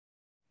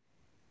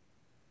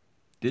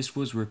This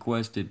was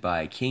requested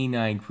by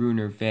K9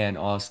 Crooner Fan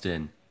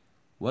Austin.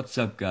 What's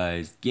up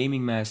guys,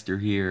 Gaming Master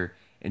here,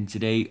 and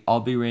today I'll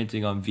be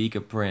ranting on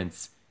Vika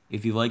Prince.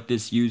 If you like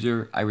this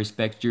user, I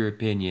respect your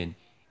opinion,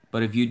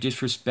 but if you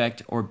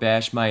disrespect or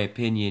bash my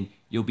opinion,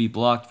 you'll be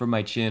blocked from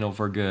my channel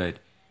for good.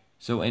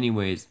 So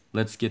anyways,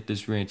 let's get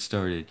this rant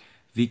started.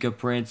 Vika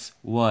Prince?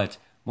 What?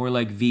 More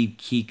like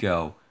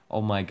veki.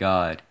 Oh my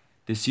god.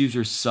 This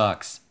user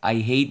sucks. I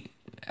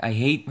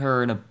hate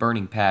her in a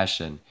burning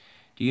passion.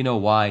 Do you know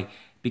why?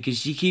 Because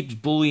she keeps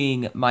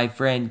bullying my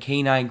friend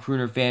K9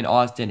 Crooner Fan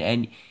Austin,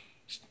 and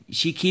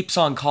she keeps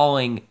on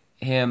calling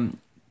him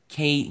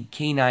K9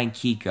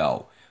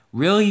 Kiko.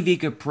 Really,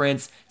 Vika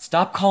Prince?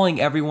 Stop calling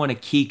everyone a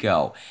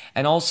Kiko.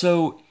 And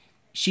also,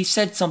 she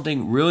said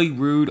something really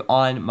rude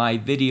on my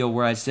video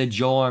where I said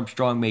Joel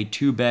Armstrong made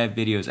 2 bad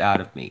videos out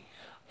of me.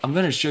 I'm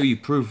going to show you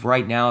proof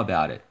right now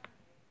about it.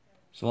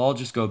 So I'll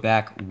just go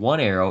back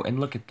 1 arrow and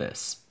look at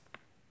this.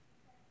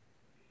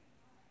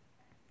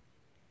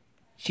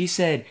 She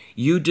said,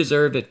 you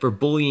deserve it for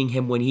bullying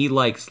him when he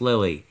likes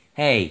Lily.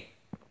 Hey,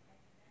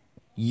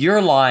 you're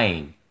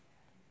lying.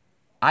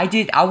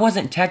 Earlier,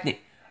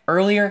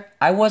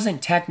 I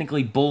wasn't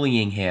technically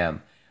bullying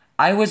him.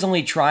 I was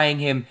only trying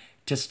to get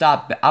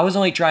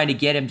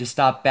him to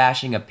stop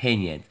bashing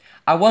opinions.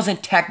 I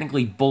wasn't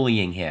technically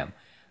bullying him.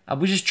 I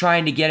was just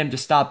trying to get him to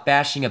stop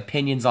bashing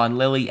opinions on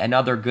Lily and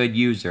other good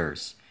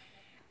users.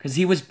 Because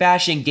he was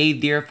bashing Dave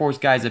the Air Force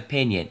guy's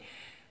opinion.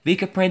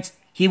 Vika Prince,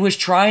 he was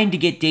trying to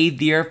get Dave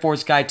the Air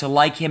Force guy to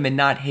like him and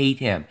not hate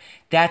him.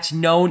 That's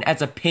known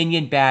as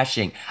opinion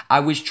bashing. I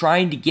was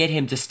trying to get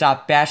him to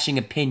stop bashing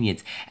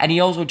opinions. And he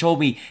also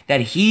told me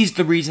that he's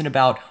the reason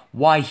about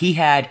why he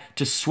had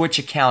to switch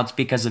accounts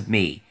because of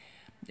me.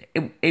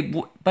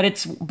 But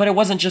it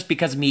wasn't just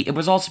because of me. It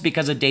was also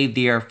because of Dave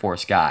the Air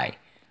Force guy.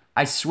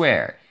 I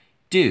swear.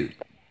 Dude,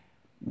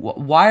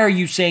 why are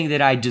you saying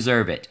that I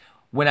deserve it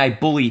when I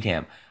bullied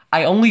him?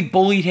 I only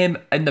bullied him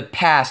in the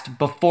past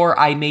before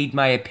I made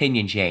my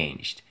opinion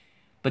changed.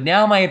 But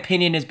now my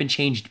opinion has been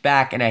changed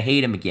back and I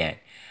hate him again.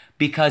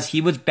 Because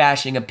he was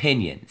bashing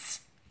opinions.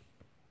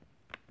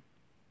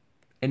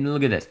 And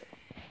look at this.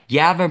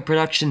 Gavin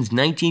Productions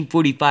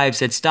 1945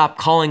 said stop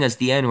calling us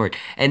the N-word.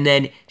 And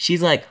then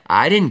she's like,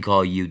 I didn't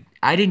call you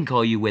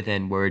with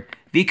N-word.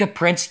 Vika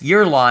Prince,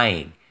 you're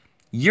lying.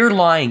 You're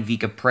lying,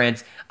 Vika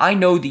Prince. I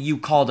know that you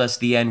called us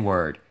the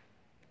N-word.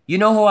 You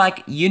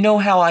know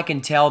how I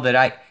can tell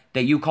that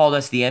you called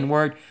us the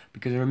N-word?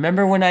 Because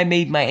remember when I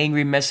made my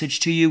angry message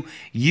to you?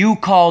 You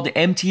called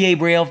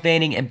MTA Rail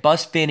Fanning and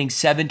Bus Fanning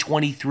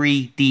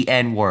 723 the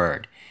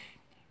N-word.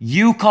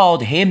 You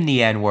called him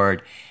the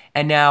N-word.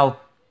 And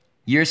now,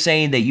 you're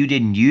saying that you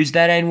didn't use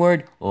that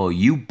N-word? Oh,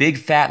 you big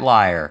fat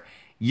liar.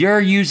 You're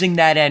using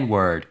that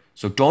N-word.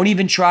 So don't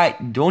even try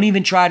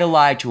to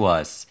lie to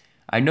us.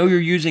 I know you're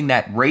using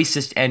that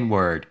racist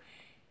N-word.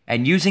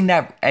 And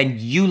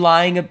you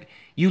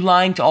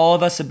lying to all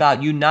of us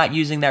about you not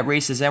using that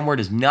racist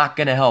N-word is not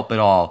going to help at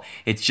all.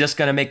 It's just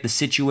going to make the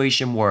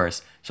situation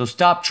worse. So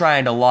stop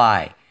trying to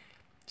lie.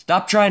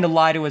 Stop trying to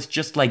lie to us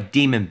just like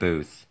Demon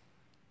Booth.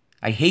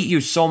 I hate you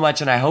so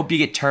much and I hope you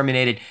get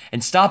terminated.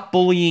 And stop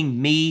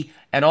bullying me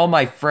and all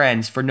my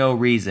friends for no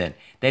reason.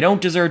 They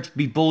don't deserve to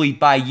be bullied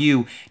by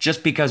you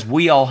just because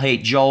we all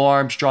hate Joel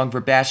Armstrong for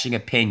bashing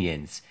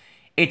opinions.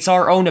 It's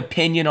our own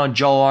opinion on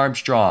Joel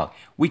Armstrong.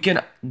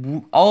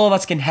 All of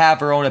us can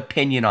have our own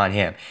opinion on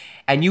him.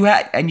 And you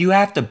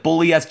have to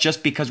bully us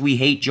just because we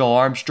hate Joel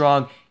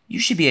Armstrong? You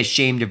should be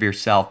ashamed of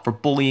yourself for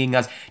bullying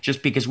us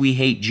just because we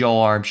hate Joel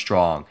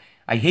Armstrong.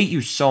 I hate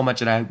you so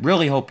much and I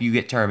really hope you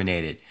get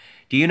terminated.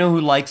 Do you know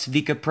who likes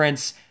Vika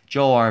Prince?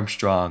 Joel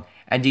Armstrong.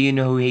 And do you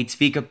know who hates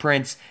Vika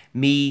Prince?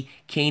 Me,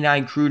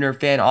 K9 Crooner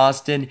Fan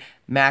Austin,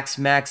 Max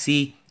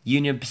Maxi,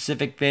 Union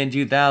Pacific Fan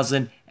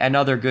 2000, and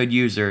other good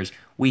users.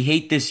 We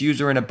hate this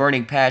user in a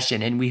burning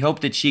passion and we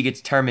hope that she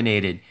gets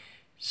terminated.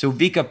 So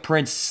Vika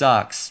Prince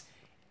sucks.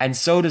 And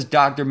so does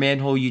Dr.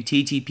 Manhole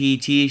UTTP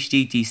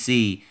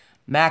THDTC.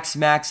 Max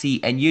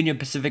Maxi and Union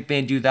Pacific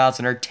Fan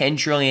 2000 are 10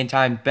 trillion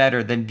times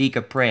better than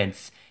Vika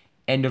Prince.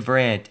 End of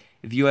rant.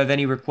 If you have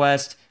any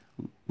requests,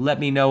 let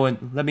me know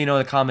in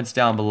the comments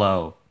down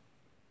below.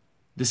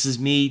 This is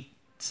me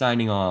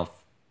signing off.